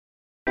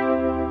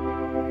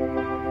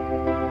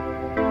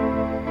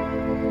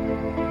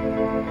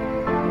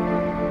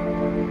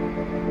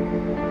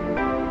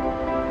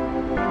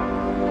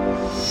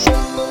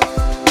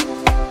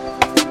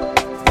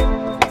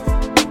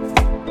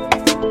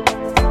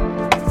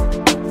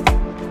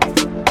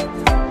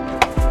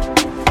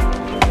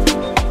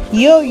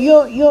Yo,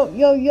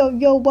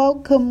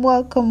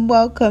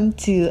 welcome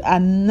to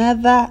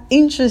another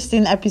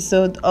interesting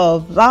episode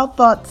of Loud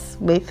Thoughts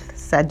with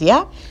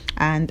Sadia.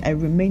 And I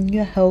remain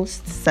your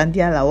host,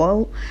 Sadia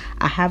Lawal.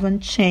 I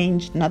haven't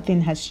changed,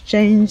 nothing has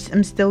changed.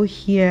 I'm still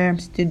here, I'm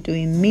still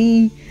doing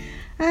me,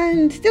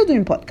 and still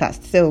doing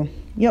podcasts. So,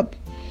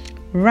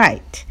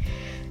 right.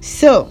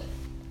 So,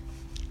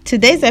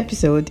 today's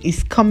episode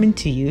is coming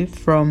to you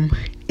from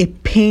a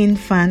Pain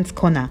Fans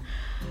Corner.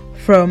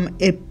 From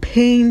a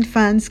Pain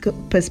fan's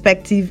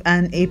perspective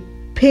and a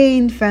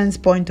Pain fan's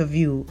point of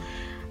view.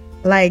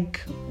 Like,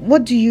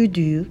 what do you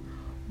do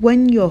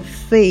when your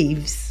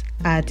faves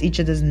are at each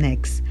other's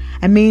necks?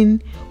 I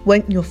mean,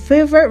 when your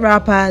favorite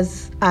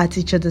rappers are at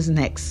each other's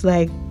necks.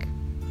 Like,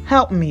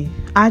 help me.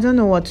 I don't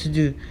know what to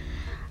do.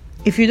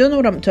 If you don't know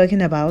what I'm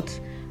talking about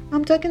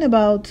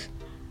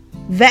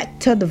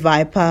Vector the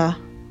Viper,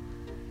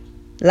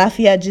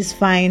 Lafiage's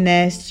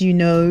Finest,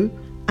 and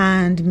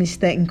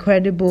Mr.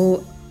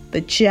 Incredible, the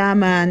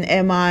chairman,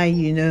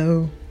 MI,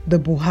 the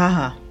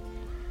Buhaha.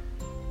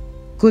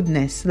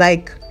 Goodness,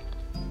 like,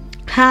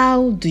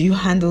 how do you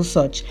handle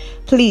such?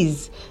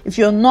 Please, if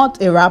you're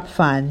not a rap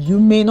fan, you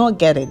may not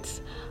get it.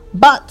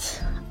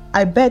 But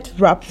I bet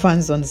rap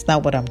fans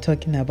understand what I'm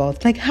talking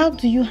about. Like, how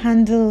do you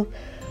handle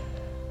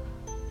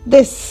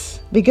this?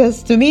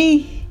 Because to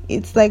me,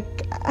 it's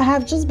like I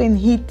have just been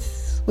hit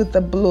with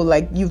a blow.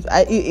 Like,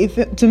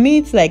 to me,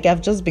 it's like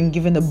I've just been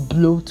given a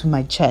blow to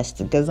my chest,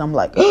 because I'm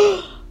like,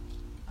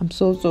 I'm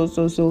so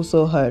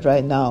hurt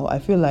right now. I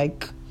feel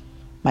like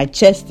my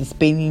chest is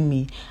paining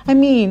me. I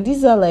mean,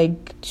 these are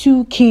like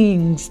two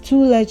kings,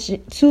 two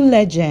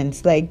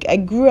legends. Like, I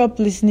grew up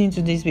listening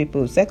to these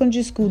people.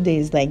 Secondary school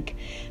days, like,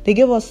 they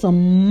gave us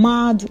some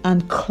mad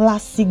and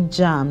classic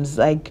jams.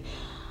 Like,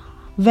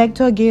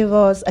 Vector gave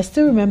us, I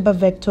still remember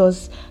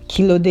Vector's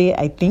Kilo Day,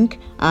 I think.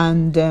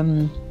 And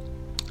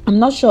I'm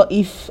not sure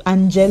if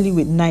Angeli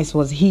with Nice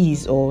was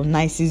his or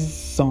Nice's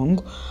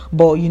song,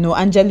 but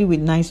Angeli with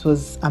Nice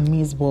was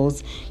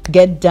Amazeballs,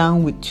 Get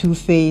Down with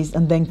Two-Face,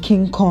 and then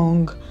King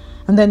Kong,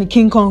 and then the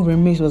King Kong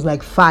remix was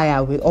like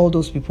fire with all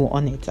those people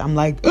on it. I'm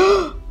like,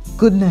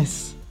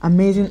 goodness,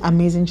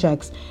 amazing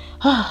tracks.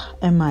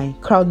 MI,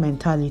 crowd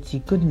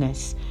mentality,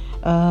 goodness.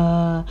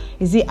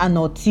 Is it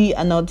Anoti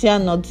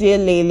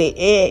Lele?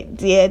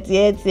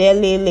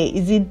 Lele?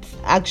 Is it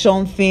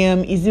action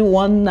film? Is it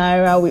One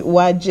Naira with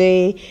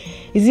Waje?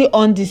 Is it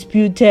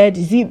Undisputed?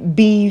 Is it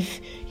Beef?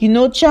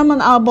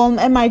 Chairman album,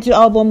 MI2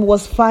 album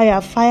was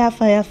fire.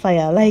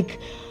 Like,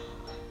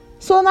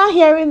 so now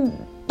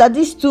hearing that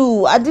these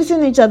two are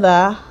dissing each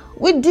other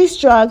with diss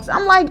tracks,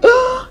 I'm like,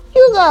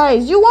 you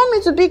guys, you want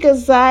me to pick a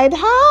side?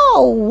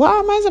 How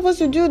am I supposed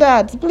to do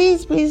that?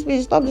 Please,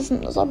 stop this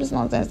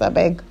nonsense, I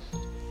beg.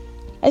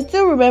 I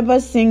still remember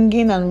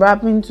singing and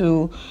rapping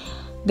to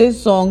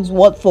these songs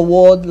word for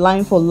word,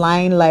 line for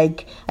line,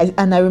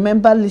 and I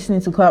remember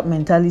listening to Crowd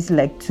Mentality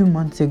like 2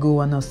 months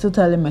ago, and I was still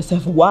telling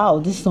myself, wow,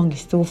 this song is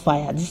still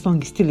fire, this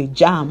song is still a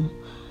jam.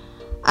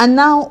 And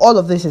now all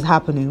of this is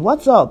happening.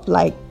 What's up?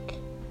 Like,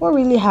 what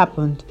really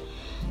happened?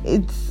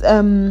 It's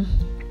I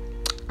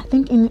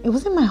think it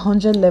was in my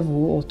 100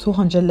 level or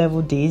 200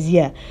 level days,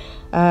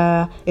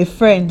 a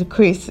friend,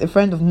 Chris, a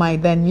friend of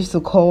mine then, used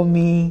to call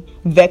me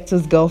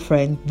Vector's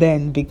girlfriend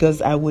then,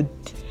 because I would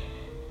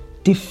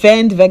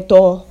defend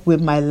Vector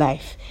with my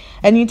life.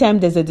 Anytime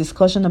there's a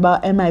discussion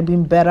about MI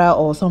being better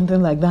or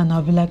something like that, and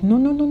I'll be like,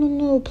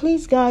 no,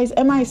 please guys,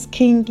 MI is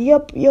king,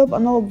 yup,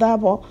 and all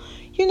that. But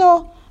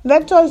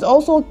Vector is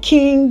also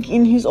king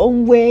in his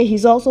own way.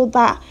 He's also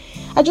that.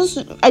 I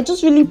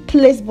just really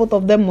place both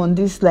of them on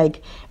this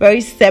like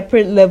very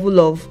separate level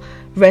of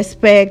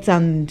respect,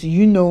 and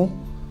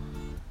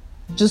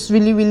just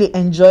really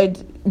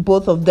enjoyed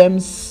both of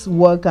them's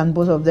work and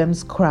both of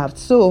them's craft.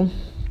 So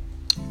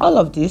all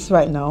of this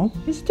right now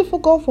is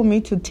difficult for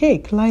me to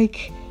take.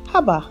 Like,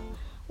 haba,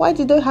 why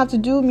did they have to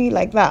do me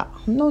like that?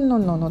 No,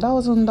 that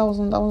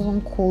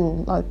wasn't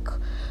cool. Like,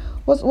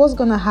 what's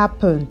gonna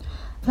happen?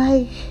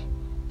 Like,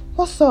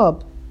 what's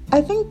up?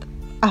 I think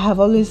I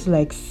have always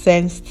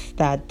sensed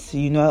that,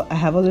 I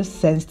have always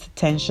sensed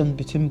tension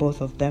between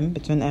both of them,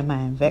 between MI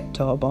and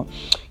Vector. But,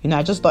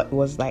 I just thought it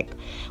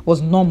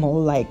was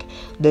normal. Like,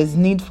 there's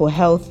need for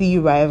healthy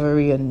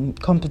rivalry and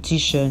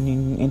competition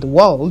in the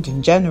world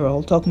in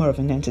general. Talk more of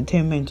in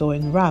entertainment or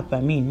in rap.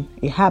 I mean,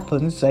 it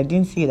happens. So I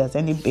didn't see it as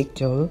any big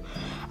deal.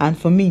 And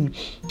for me,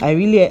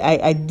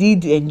 I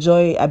did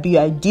enjoy, I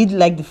did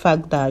like the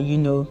fact that,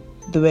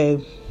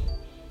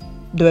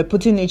 they were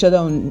putting each other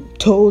on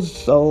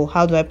toes, or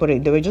how do I put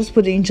it? They were just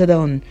putting each other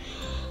on,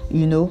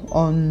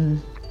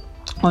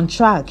 on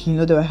track.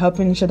 They were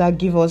helping each other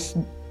give us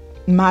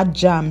mad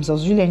jams. I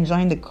was really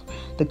enjoying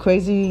the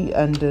crazy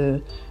and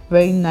the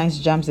very nice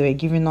jams they were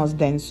giving us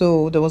then.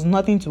 So there was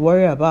nothing to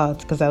worry about,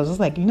 because I was just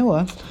like, you know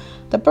what?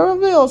 They're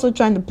probably also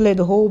trying to play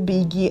the whole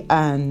Biggie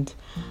and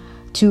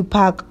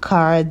Tupac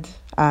card.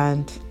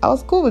 And I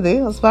was cool with it.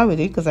 I was fine with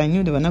it, because I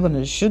knew they were not going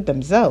to shoot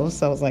themselves.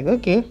 So I was like,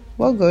 okay,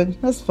 well, good,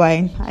 that's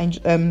fine.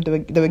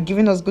 They were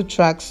giving us good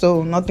tracks,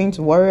 so nothing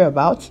to worry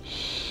about.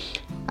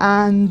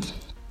 And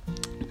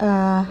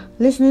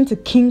listening to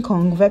King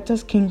Kong,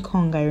 Vector's King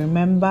Kong, I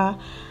remember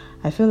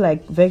I feel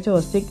like Vector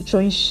was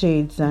throwing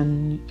shades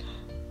and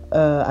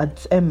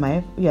at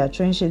MI,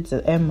 throwing shades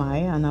at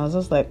MI, and I was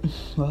just like,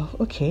 well,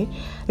 okay.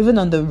 Even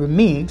on the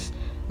remix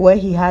where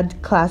he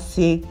had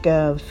classic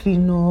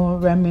Fino,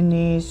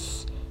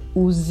 Reminisce,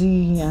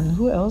 Uzi, and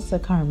who else? I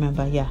can't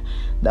remember.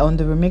 On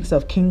the remix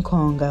of King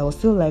Kong, I was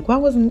still like, why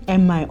wasn't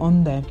MI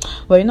on there?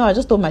 But I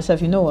just told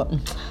myself, you know what,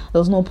 there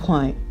was no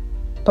point.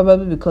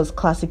 Probably because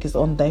Classic is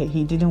on there,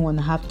 he didn't want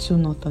to have two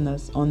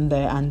Northerners on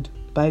there. And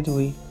by the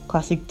way,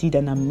 Classic did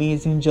an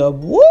amazing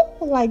job. Woo!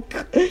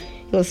 Like, it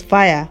was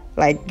fire.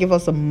 Like, give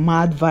us some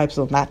mad vibes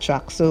on that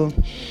track. So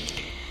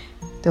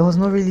there was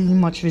not really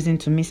much reason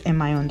to miss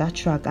MI on that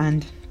track.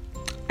 And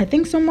I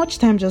think so much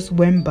time just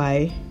went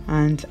by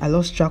and I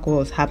lost track of what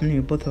was happening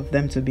with both of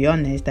them, to be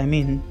honest. I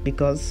mean,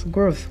 because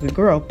we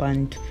grew up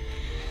and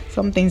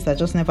some things are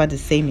just never the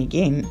same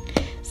again.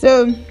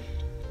 So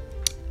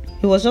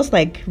it was just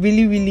like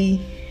really,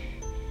 really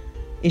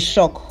a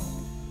shock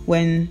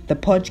when the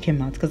Purge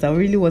came out, because I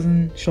really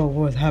wasn't sure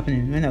what was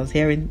happening when I was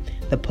hearing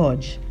the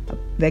Purge.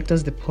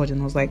 Vector's the Purge,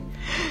 and I was like,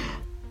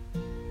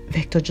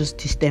 Vector just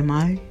dissed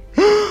MI.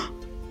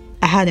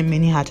 I had a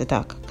mini heart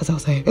attack because I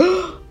was like,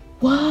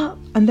 what?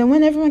 And then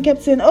when everyone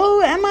kept saying,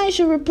 MI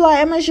should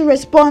reply, MI should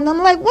respond, I'm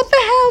like, what the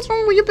hell's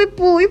wrong with you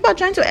people? You are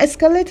trying to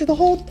escalate the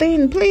whole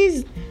thing,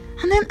 please.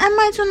 And then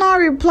MI to now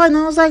reply, and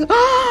I was like,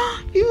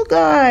 you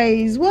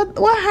guys,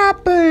 what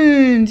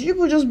happened? You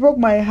people just broke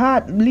my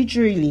heart,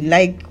 literally.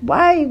 Like,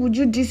 why would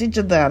you diss each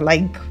other?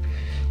 Like,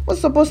 what's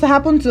supposed to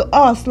happen to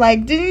us?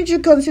 Like, didn't you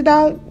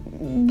consider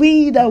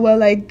we that were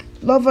like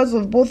lovers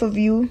of both of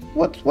you?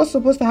 What's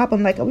supposed to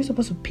happen? Like, are we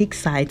supposed to pick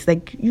sides?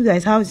 Like, you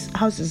guys,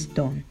 how's this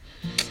done?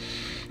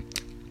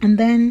 And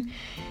then,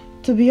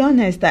 to be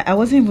honest, I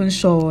wasn't even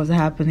sure what was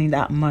happening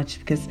that much,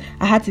 because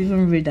I had to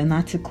even read an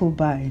article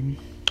by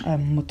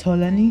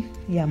Motolani,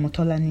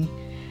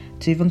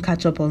 to even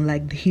catch up on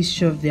like the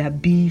history of their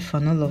beef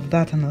and all of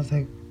that. And I was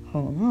like,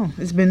 oh no,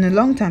 it's been a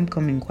long time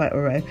coming, quite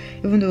alright.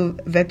 Even though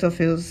Vector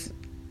feels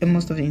in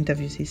most of the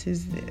interviews he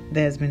says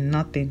there's been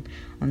nothing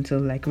until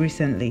like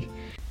recently.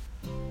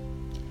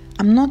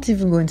 I'm not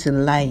even going to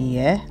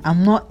lie,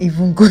 I'm not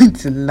even going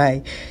to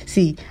lie.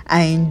 See,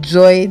 I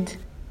enjoyed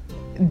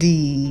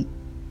the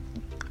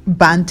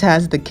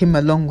banters that came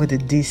along with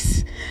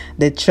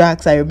the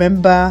tracks. I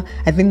remember,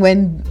 I think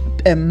when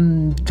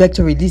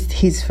Vector released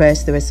his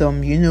first, there were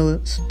some,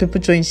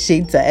 people throwing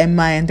shades at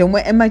MI, and then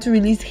when MI to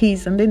release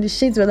his, and then the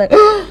shades were like,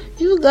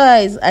 you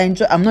guys, I'm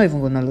not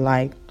even gonna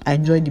lie, I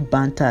enjoyed the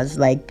banters.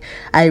 Like,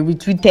 I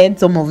retweeted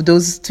some of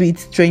those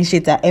tweets throwing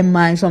shades at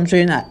MI, some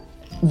throwing at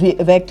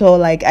Vector.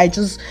 Like, I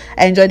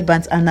enjoyed the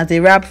banter, and as a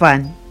rap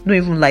fan, not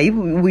even like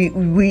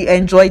we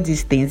enjoy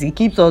these things. It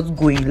keeps us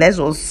going. Let's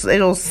just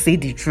say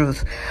the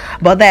truth.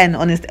 But then,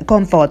 honest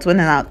comfort, when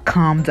I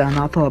calmed down,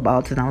 I thought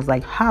about it, and I was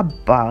like,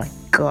 haba,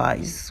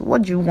 guys,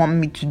 what do you want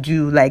me to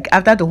do? Like,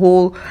 after the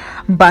whole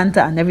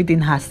banter and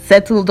everything has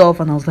settled off,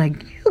 and I was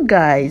like, you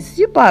guys,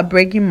 you are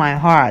breaking my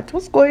heart.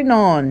 What's going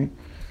on?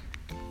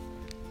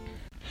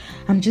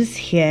 I'm just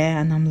here,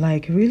 and I'm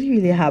like really,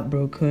 really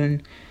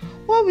heartbroken.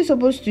 What are we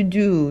supposed to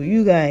do,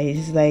 you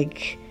guys?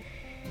 Like,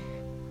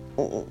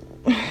 oh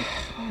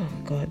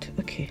God,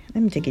 okay,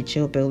 let me take a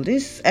chill pill.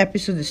 This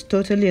episode is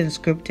totally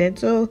unscripted,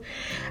 so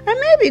I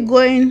may be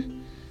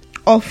going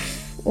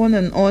off on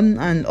and on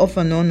and off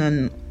and on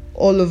and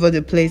all over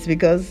the place,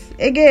 because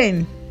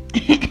again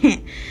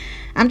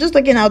I'm just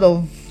looking out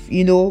of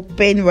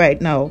pain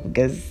right now,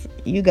 because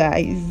you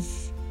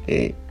guys,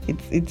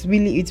 it's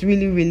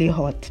really, really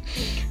hot.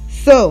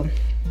 So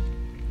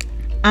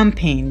I'm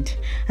pained,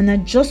 and I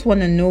just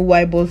want to know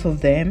why both of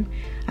them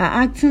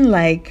are acting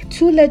like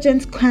two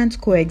legends can't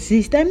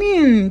coexist. I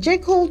mean, J.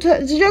 Cole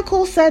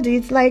said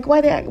it. Like,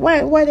 why they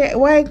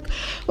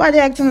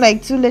acting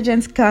like two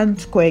legends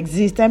can't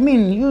coexist? I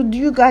mean,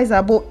 you guys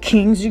are both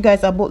kings. You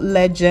guys are both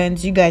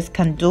legends. You guys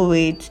can do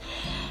it.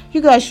 You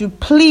guys should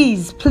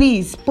please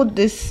put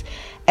this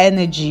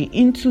energy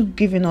into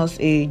giving us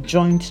a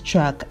joint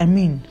track. I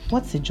mean,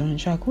 what's a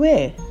joint track?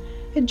 Where?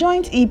 A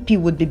joint EP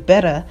would be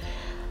better.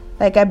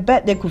 Like, I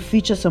bet they could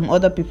feature some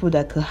other people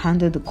that could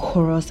handle the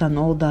chorus and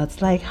all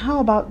that. Like, how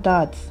about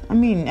that? I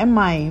mean,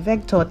 MI,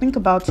 Vector, think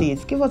about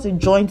it. Give us a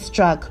joint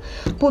track.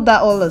 Put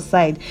that all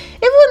aside.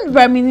 Even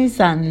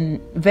Reminisce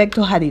and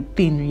Vector had a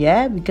thing,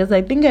 yeah? Because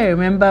I think I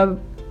remember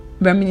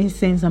Reminisce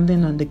saying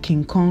something on the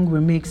King Kong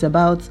remix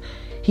about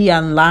he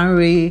and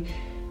Larry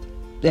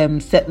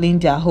settling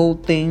their whole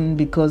thing,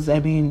 because,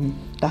 I mean,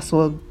 that's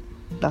what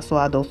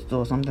adults do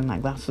or something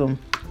like that. So,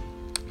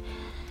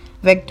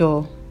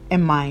 Vector,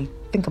 MI,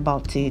 think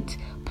about it.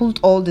 Put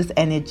all this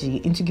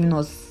energy into giving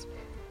us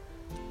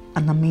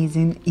an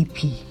amazing EP.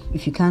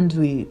 If you can't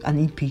do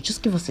an EP,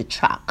 just give us a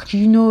track.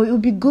 It will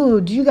be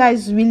good. You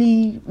guys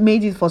really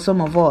made it for some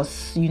of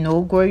us,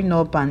 growing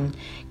up, and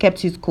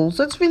kept it cool.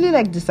 So it's really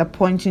like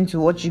disappointing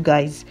to watch you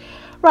guys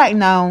right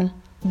now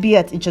be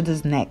at each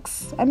other's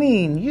necks. I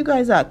mean, you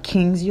guys are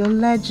kings, you're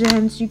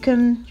legends. You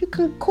can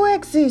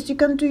coexist, you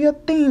can do your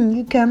thing,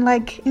 you can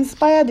like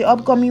inspire the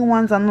upcoming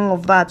ones and all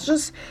of that.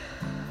 Just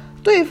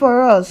do it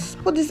for us.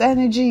 Put this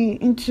energy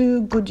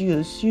into good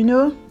use,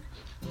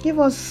 give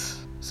us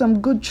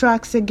some good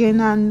tracks again,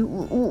 and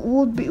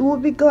we'll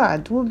be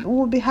glad,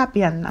 we'll be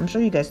happy, and I'm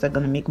sure you guys are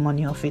gonna make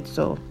money off it.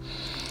 So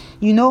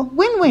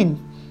win-win.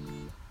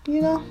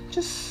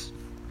 Just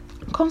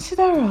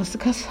consider us,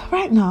 because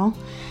right now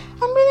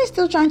I'm really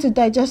still trying to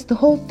digest the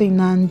whole thing,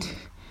 and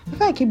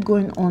if I keep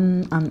going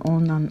on and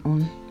on and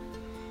on,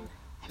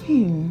 I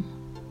mean,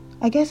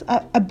 I guess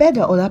I bet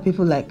there are other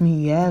people like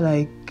me,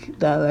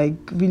 that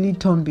really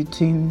torn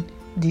between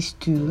these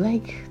two.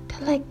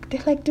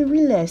 They're like the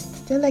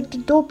realest, they're like the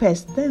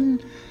dopest. Then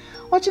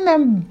watching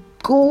them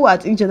go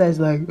at each other is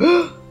like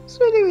it's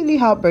really, really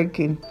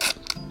heartbreaking.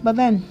 But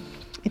then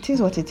it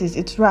is what it is.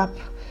 It's rap.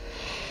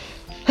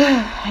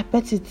 I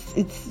bet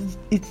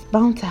it's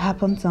bound to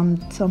happen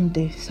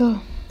someday. So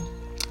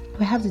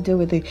we have to deal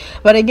with it.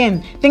 But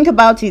again, think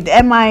about it.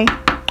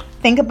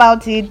 Think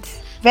about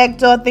it.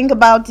 Vector, think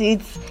about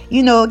it.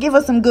 Give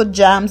us some good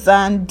jams.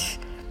 And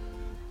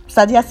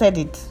Sadia said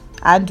it.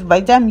 And by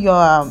the time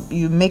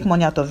you make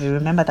money out of it,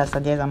 remember that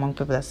Sadia is among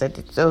people that said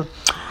it. So,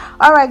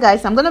 all right,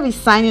 guys, I'm gonna be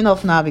signing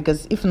off now,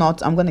 because if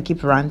not, I'm gonna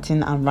keep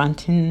ranting,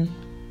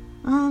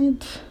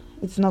 and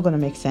it's not gonna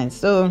make sense.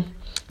 So,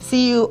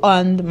 see you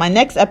on my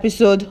next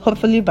episode.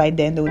 Hopefully by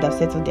then they would have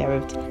settled their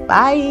rift.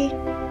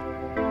 Bye.